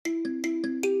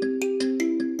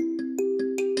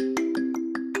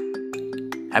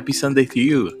Happy Sunday to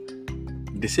you.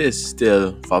 This is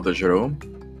still Father Jerome,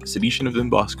 Salesian of Don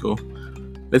Bosco.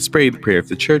 Let's pray the prayer of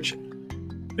the Church.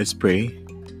 Let's pray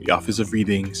the Office of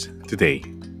Readings today.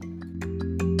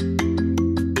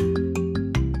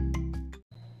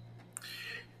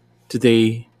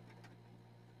 Today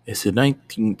is the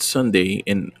 19th Sunday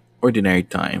in Ordinary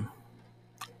Time.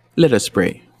 Let us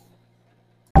pray.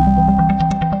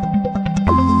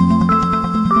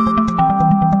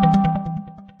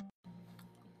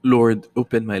 Lord,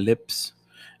 open my lips,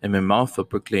 and my mouth will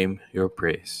proclaim your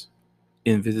praise.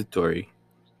 Invitatory,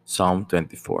 Psalm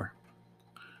 24.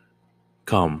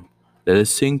 Come, let us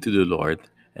sing to the Lord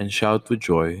and shout with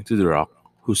joy to the Rock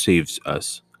who saves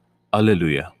us.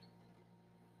 Alleluia.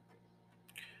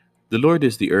 The Lord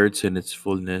is the earth and its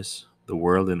fullness, the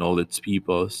world and all its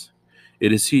peoples.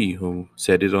 It is He who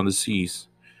set it on the seas,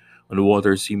 on the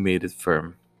waters He made it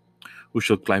firm. Who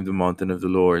shall climb the mountain of the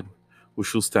Lord? Who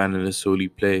shall stand in His holy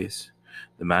place?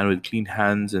 The man with clean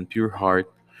hands and pure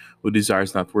heart, who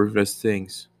desires not worthless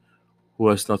things, who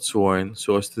has not sworn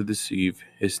so as to deceive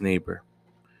his neighbor.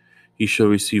 He shall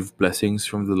receive blessings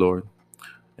from the Lord,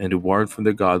 and reward from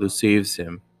the God who saves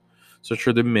him. Such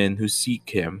are the men who seek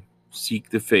Him, seek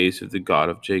the face of the God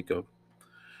of Jacob.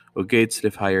 O gates,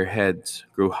 lift higher heads,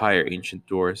 grow higher, ancient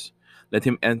doors. Let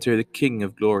him enter, the King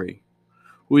of glory.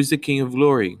 Who is the King of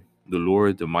glory? The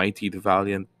Lord, the mighty, the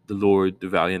valiant, the Lord, the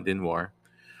valiant in war.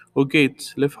 O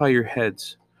gates, lift higher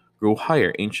heads, grow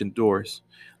higher, ancient doors.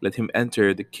 Let him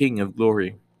enter, the King of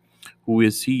glory. Who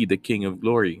is he, the King of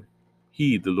glory?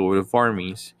 He, the Lord of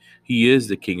armies. He is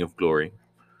the King of glory.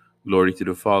 Glory to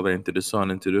the Father, and to the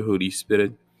Son, and to the Holy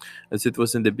Spirit, as it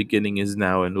was in the beginning, is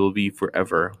now, and will be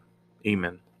forever.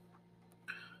 Amen.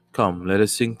 Come, let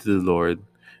us sing to the Lord,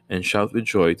 and shout with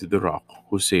joy to the Rock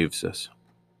who saves us.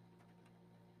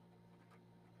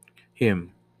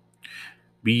 Hymn.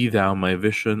 Be thou my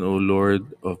vision, O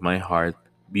Lord of my heart.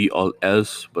 Be all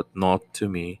else but naught to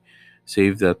me,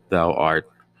 save that thou art.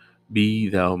 Be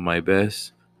thou my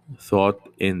best thought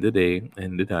in the day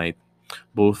and the night,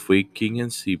 both waking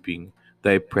and sleeping,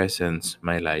 thy presence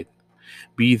my light.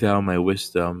 Be thou my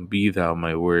wisdom, be thou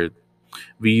my word.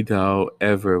 Be thou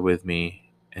ever with me,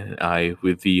 and I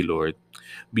with thee, Lord.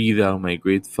 Be thou my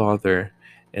great Father,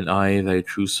 and I thy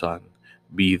true Son.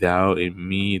 Be thou in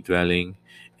me dwelling,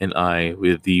 and I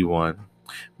with thee one.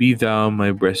 Be thou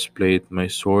my breastplate, my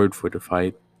sword for the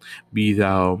fight. Be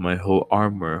thou my whole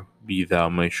armor, be thou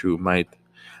my true might.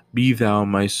 Be thou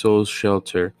my soul's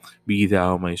shelter, be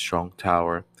thou my strong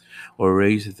tower. Or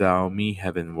raise thou me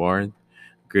heavenward,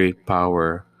 great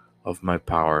power of my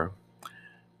power.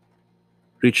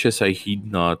 Riches I heed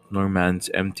not, nor man's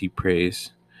empty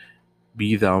praise.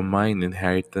 Be thou mine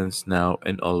inheritance now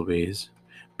and always.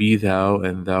 Be thou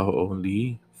and thou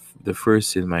only the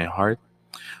first in my heart.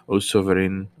 O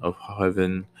sovereign of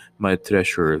heaven, my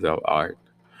treasure thou art.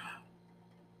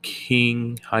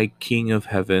 King, high King of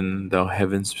heaven, thou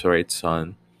heaven's bright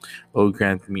sun, O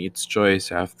grant me its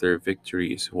joys after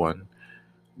victory is won.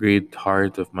 Great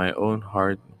heart of my own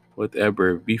heart,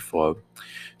 whatever befall,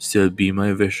 still be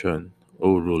my vision,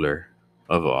 O ruler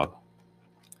of all.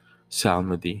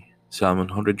 Psalmody, Psalm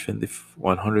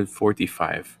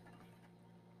 145.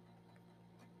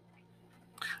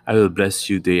 I will bless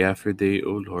you day after day,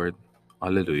 O Lord.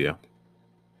 Alleluia.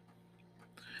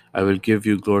 I will give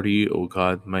you glory, O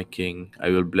God, my King. I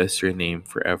will bless your name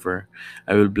forever.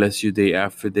 I will bless you day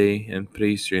after day and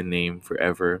praise your name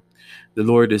forever. The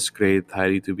Lord is great,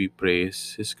 highly to be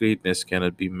praised. His greatness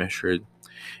cannot be measured.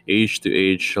 Age to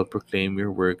age shall proclaim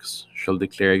your works, shall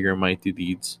declare your mighty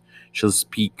deeds, shall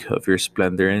speak of your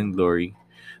splendor and glory,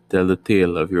 tell the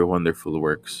tale of your wonderful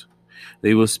works.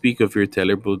 They will speak of your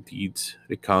terrible deeds,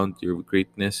 recount your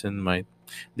greatness and might.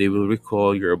 They will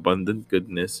recall your abundant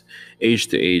goodness. Age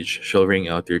to age shall ring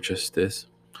out your justice.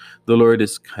 The Lord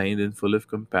is kind and full of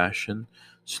compassion,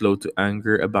 slow to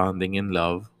anger, abounding in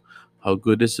love. How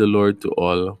good is the Lord to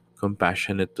all,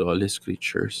 compassionate to all his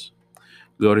creatures.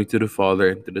 Glory to the Father,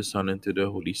 and to the Son, and to the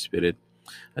Holy Spirit,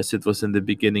 as it was in the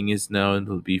beginning, is now, and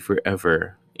will be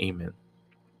forever. Amen.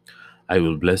 I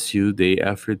will bless you day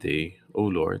after day, O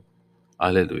Lord.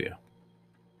 Alleluia.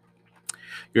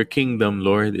 Your kingdom,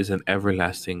 Lord, is an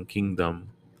everlasting kingdom.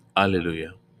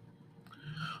 Alleluia.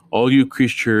 All you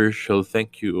creatures shall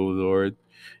thank you, O Lord,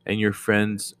 and your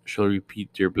friends shall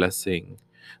repeat your blessing.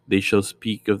 They shall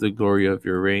speak of the glory of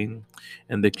your reign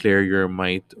and declare your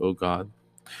might, O God,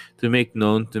 to make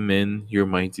known to men your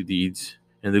mighty deeds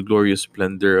and the glorious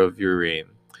splendor of your reign.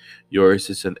 Yours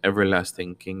is an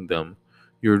everlasting kingdom.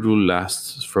 Your rule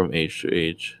lasts from age to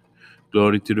age.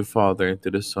 Glory to the Father, and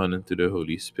to the Son, and to the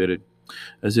Holy Spirit,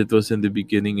 as it was in the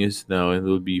beginning, is now, and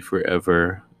will be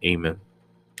forever. Amen.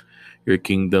 Your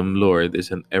kingdom, Lord,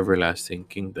 is an everlasting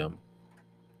kingdom.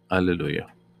 Alleluia.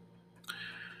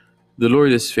 The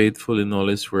Lord is faithful in all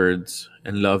his words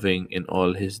and loving in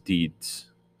all his deeds.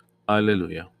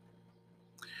 Alleluia.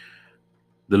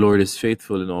 The Lord is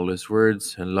faithful in all his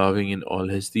words and loving in all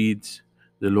his deeds.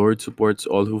 The Lord supports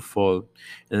all who fall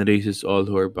and raises all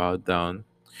who are bowed down.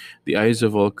 The eyes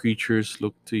of all creatures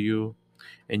look to you,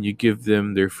 and you give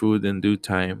them their food in due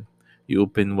time. You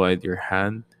open wide your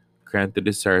hand, grant the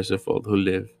desires of all who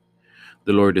live.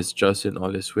 The Lord is just in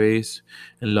all his ways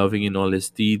and loving in all his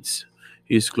deeds.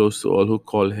 He is close to all who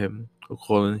call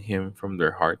on him from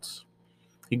their hearts.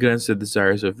 He grants the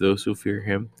desires of those who fear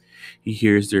him. He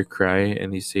hears their cry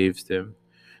and he saves them.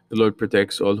 The Lord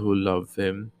protects all who love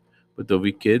him, but the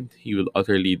wicked he will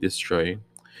utterly destroy.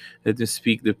 Let us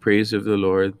speak the praise of the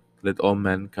Lord. Let all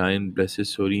mankind bless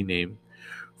his holy name,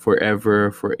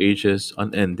 forever, for ages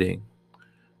unending.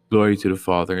 Glory to the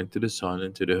Father, and to the Son,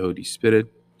 and to the Holy Spirit,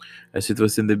 as it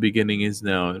was in the beginning, is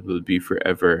now, and will be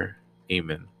forever.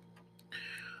 Amen.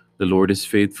 The Lord is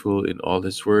faithful in all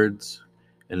his words,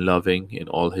 and loving in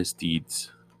all his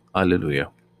deeds.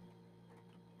 Alleluia.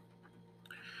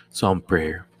 Psalm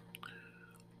Prayer.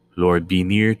 Lord, be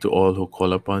near to all who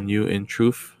call upon you in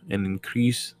truth, and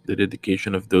increase the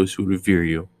dedication of those who revere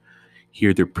you.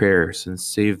 Hear their prayers and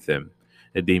save them,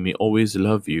 that they may always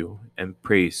love you and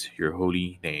praise your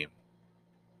holy name.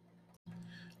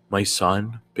 My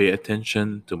son, pay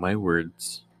attention to my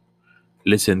words.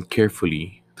 Listen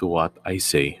carefully to what I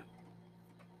say.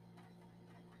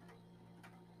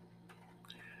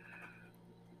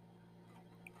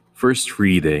 First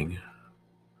reading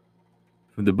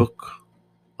from the book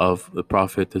of the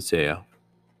prophet Hosea.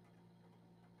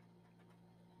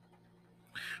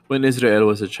 When Israel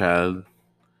was a child,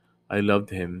 I loved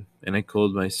him, and I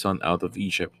called my son out of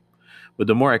Egypt. But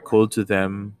the more I called to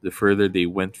them, the further they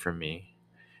went from me.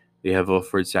 They have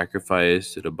offered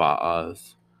sacrifice to the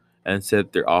Baals, and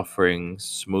set their offerings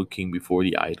smoking before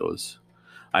the idols.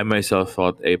 I myself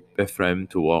taught Ephraim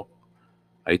to walk.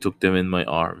 I took them in my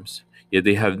arms. Yet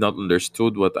they have not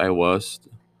understood that I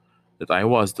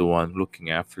was the one looking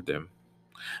after them.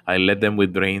 I led them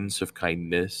with reins of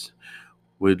kindness,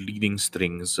 with leading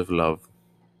strings of love.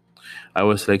 I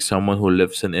was like someone who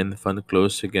lifts an infant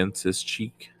close against his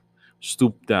cheek.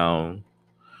 Stoop down,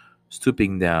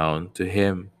 Stooping down to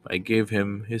him, I gave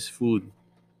him his food.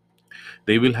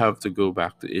 They will have to go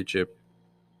back to Egypt.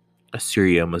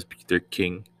 Assyria must be their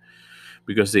king,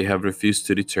 because they have refused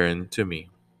to return to me.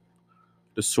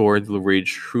 The sword will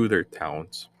rage through their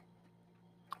towns,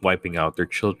 wiping out their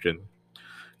children,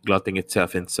 glutting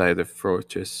itself inside their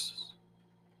fortress.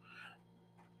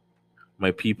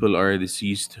 My people are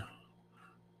diseased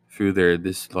through their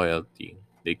disloyalty.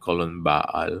 They call on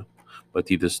Baal, but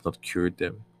he does not cure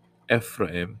them.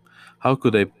 Ephraim, how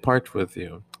could I part with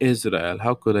you? Israel,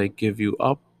 how could I give you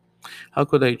up? How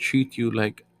could I treat you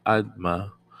like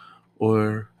Admah,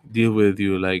 or deal with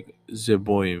you like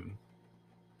Zeboim?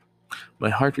 My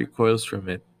heart recoils from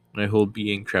it. My whole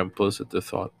being trembles at the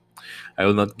thought. I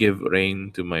will not give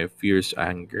rein to my fierce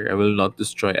anger. I will not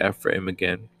destroy Ephraim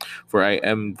again. For I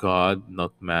am God,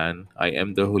 not man. I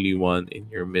am the Holy One in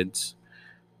your midst,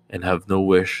 and have no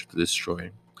wish to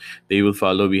destroy. They will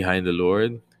follow behind the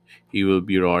Lord. He will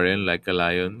be roaring like a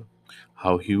lion.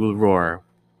 How he will roar!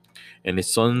 And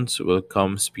his sons will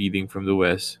come speeding from the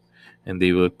west, and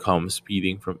they will come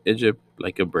speeding from Egypt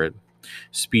like a bird,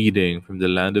 speeding from the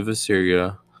land of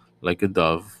Assyria like a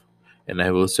dove, and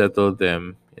I will settle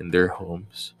them in their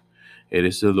homes. It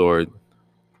is the Lord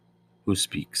who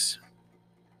speaks.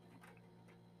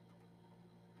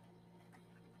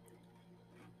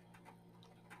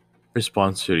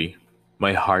 Responsory.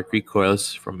 My heart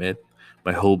recoils from it,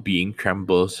 my whole being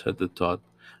trembles at the thought.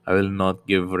 I will not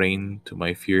give rein to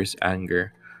my fierce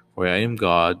anger, for I am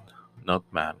God, not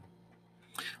man.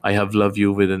 I have loved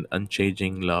you with an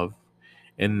unchanging love,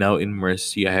 and now in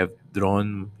mercy I have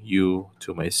drawn you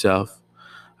to myself.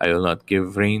 I will not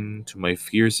give rein to my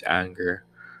fierce anger,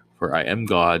 for I am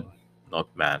God, not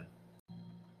man.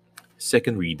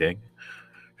 Second reading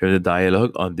from the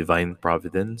Dialogue on Divine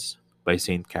Providence by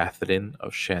Saint Catherine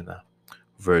of Siena,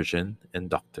 Virgin and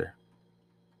Doctor.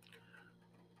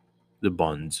 The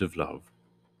Bonds of Love.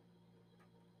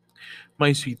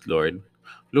 My sweet Lord,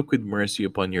 look with mercy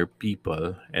upon your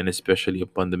people, and especially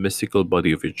upon the mystical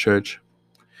body of your Church.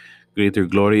 Greater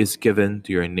glory is given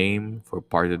to your name for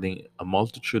pardoning a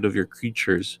multitude of your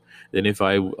creatures than if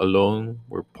I alone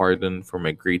were pardoned for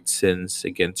my great sins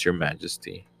against your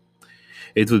majesty.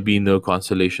 It would be no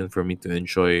consolation for me to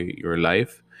enjoy your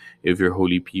life if your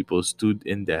holy people stood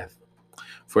in death.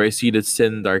 For I see that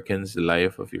sin darkens the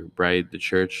life of your bride, the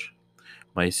church,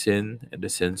 my sin, and the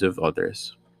sins of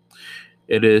others.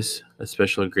 It is a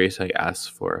special grace I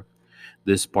ask for,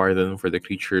 this pardon for the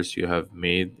creatures you have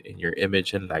made in your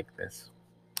image and likeness.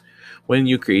 When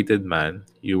you created man,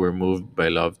 you were moved by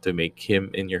love to make him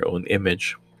in your own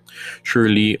image.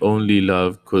 Surely only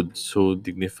love could so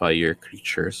dignify your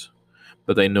creatures.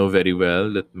 But I know very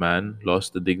well that man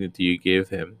lost the dignity you gave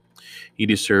him. He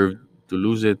deserved to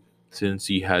lose it since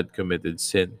he had committed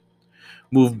sin.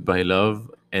 Moved by love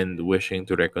and wishing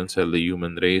to reconcile the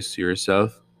human race to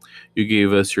yourself, you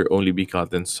gave us your only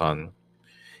begotten Son.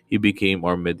 He became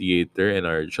our mediator and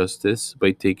our justice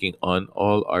by taking on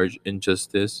all our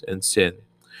injustice and sin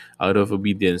out of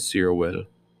obedience to your will.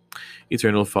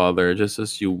 Eternal Father, just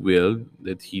as you willed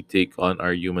that he take on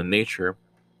our human nature,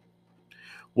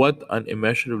 what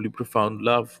unimmeasurably profound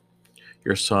love!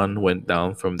 Your Son went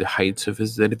down from the heights of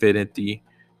his divinity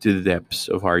to the depths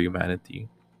of our humanity.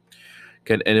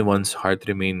 Can anyone's heart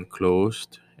remain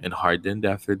closed and hardened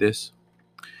after this?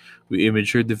 We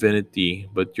image your divinity,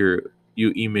 but you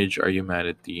image our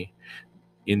humanity.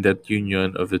 In that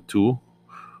union of the two,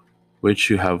 which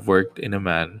you have worked in a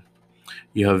man,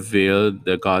 you have veiled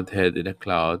the Godhead in a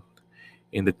cloud,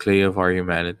 in the clay of our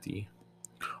humanity.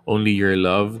 Only your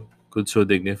love could so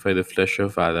dignify the flesh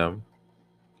of Adam.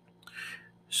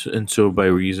 And so, by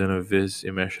reason of this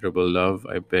immeasurable love,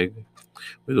 I beg,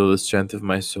 with all the strength of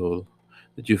my soul,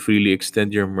 that you freely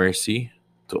extend your mercy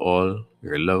to all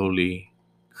your lovely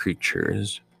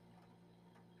creatures.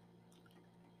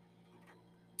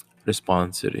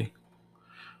 Responsory.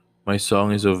 My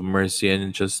song is of mercy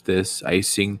and justice. I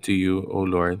sing to you, O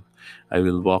Lord. I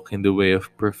will walk in the way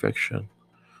of perfection.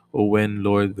 O when,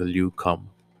 Lord, will you come?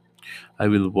 I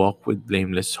will walk with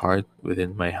blameless heart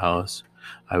within my house.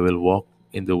 I will walk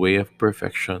in the way of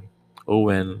perfection. O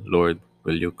when, Lord,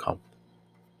 will you come?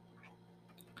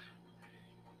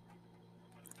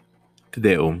 Te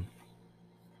Deum.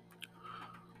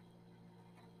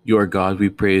 You are God, we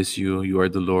praise you. You are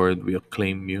the Lord, we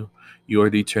acclaim you. You are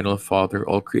the eternal Father,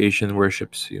 all creation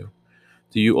worships you.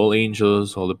 To you, all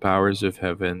angels, all the powers of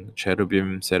heaven,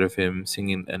 cherubim, seraphim, sing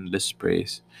in endless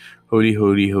praise. Holy,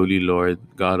 holy, holy Lord,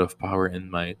 God of power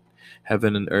and might.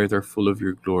 Heaven and earth are full of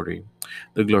your glory.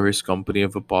 The glorious company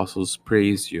of apostles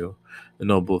praise you. The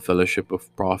noble fellowship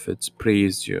of prophets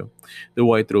praise you. The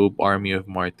white robe army of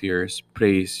martyrs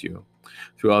praise you.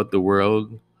 Throughout the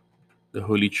world, the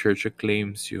Holy Church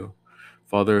acclaims you,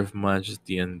 Father of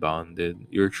majesty unbounded,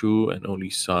 your true and only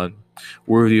Son,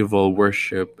 worthy of all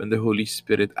worship, and the Holy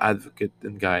Spirit, advocate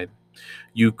and guide.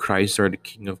 You, Christ, are the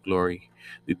King of glory,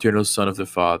 the eternal Son of the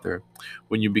Father.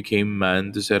 When you became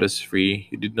man to set us free,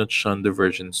 you did not shun the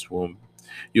Virgin's womb.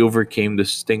 You overcame the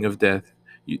sting of death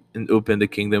and opened the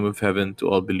kingdom of heaven to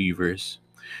all believers.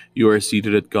 You are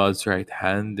seated at God's right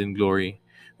hand in glory.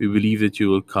 We believe that you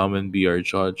will come and be our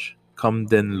judge. Come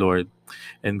then, Lord,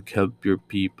 and help your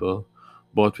people,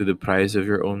 bought with the price of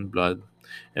your own blood,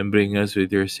 and bring us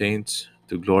with your saints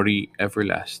to glory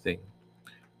everlasting.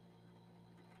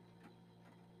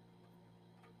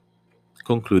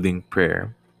 Concluding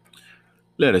prayer.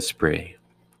 Let us pray.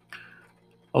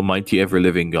 Almighty ever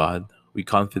living God, we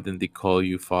confidently call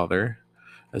you Father,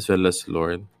 as well as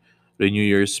Lord. Renew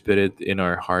your Spirit in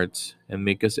our hearts and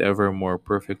make us ever more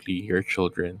perfectly your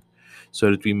children,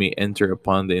 so that we may enter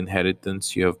upon the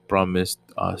inheritance you have promised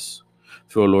us.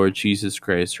 Through our Lord Jesus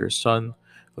Christ, your Son,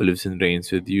 who lives and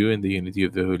reigns with you in the unity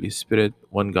of the Holy Spirit,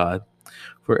 one God,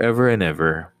 forever and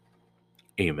ever.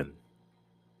 Amen.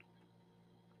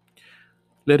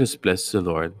 Let us bless the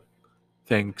Lord.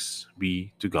 Thanks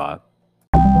be to God.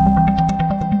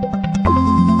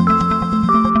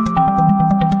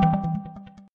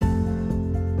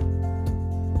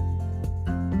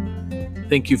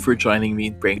 Thank you for joining me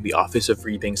in praying the office of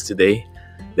readings today.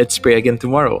 Let's pray again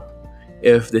tomorrow.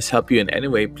 If this helped you in any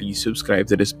way, please subscribe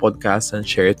to this podcast and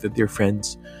share it with your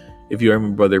friends. If you are my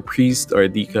brother priest or a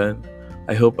deacon,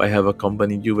 I hope I have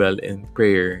accompanied you well in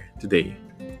prayer today.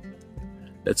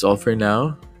 That's all for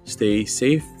now. Stay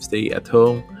safe, stay at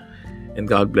home, and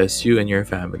God bless you and your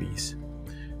families.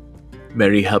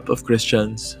 Mary, help of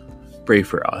Christians, pray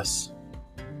for us.